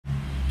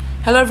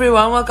Hello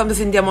everyone, welcome to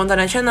Cynthia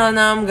Montana channel.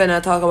 Now I'm gonna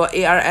talk about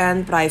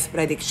ARN price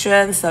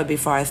prediction. So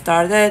before I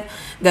started,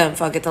 don't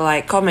forget to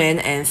like,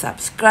 comment, and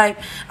subscribe.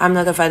 I'm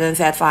not a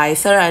financial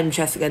advisor. I'm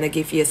just gonna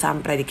give you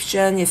some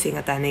prediction using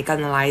a technical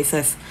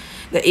analysis.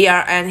 The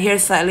ARN here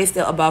slightly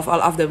still above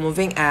all of the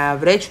moving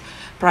average.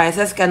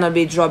 Prices cannot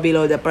be dropped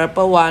below the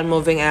purple one,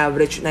 moving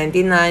average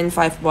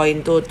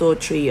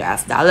 99.5.223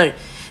 US dollar.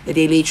 The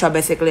daily chart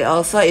basically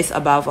also is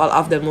above all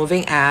of the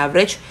moving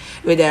average,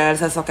 with there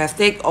is a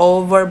stochastic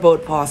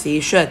overbought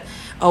position.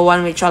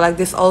 One which like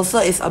this also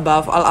is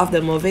above all of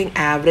the moving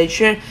average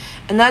here.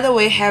 Another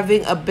way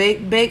having a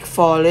big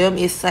volume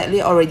is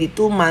slightly already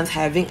 2 months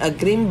having a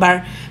green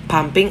bar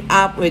pumping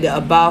up with the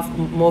above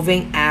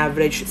moving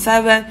average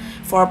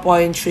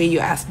 4.3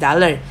 US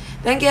dollar.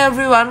 Thank you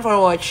everyone for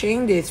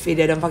watching this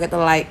video. Don't forget to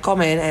like,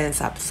 comment, and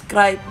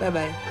subscribe. Bye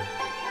bye.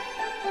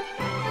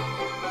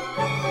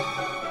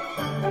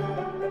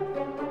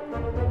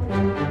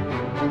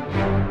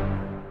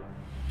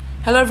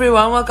 Hello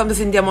everyone, welcome to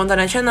Cynthia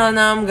Montana channel.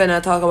 Now I'm gonna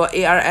talk about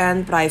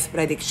ARN price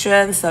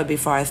prediction. So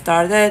before I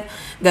started,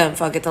 don't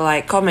forget to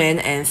like,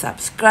 comment, and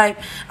subscribe.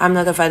 I'm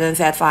not a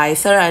financial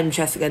advisor. I'm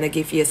just gonna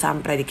give you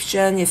some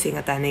prediction using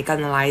a technical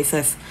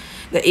analysis.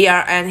 The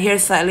ARN here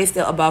slightly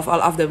still above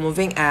all of the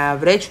moving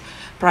average.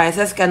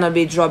 Prices cannot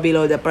be dropped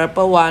below the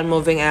purple one,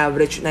 moving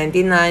average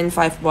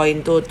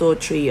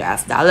 99.5.223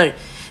 US dollar.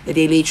 The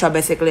daily chart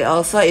basically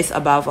also is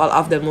above all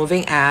of the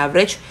moving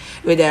average,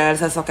 with there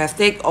is a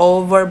stochastic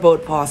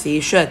overbought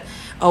position.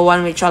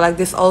 One which like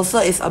this also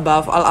is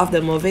above all of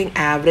the moving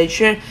average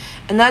here.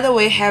 Another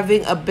way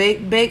having a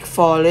big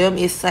volume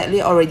is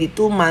slightly already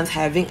 2 months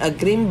having a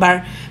green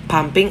bar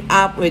pumping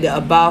up with the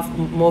above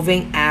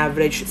moving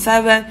average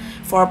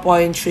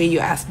 4.3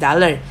 US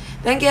dollar.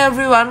 Thank you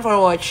everyone for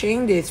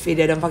watching this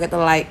video. Don't forget to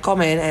like,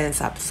 comment, and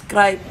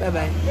subscribe. Bye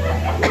bye.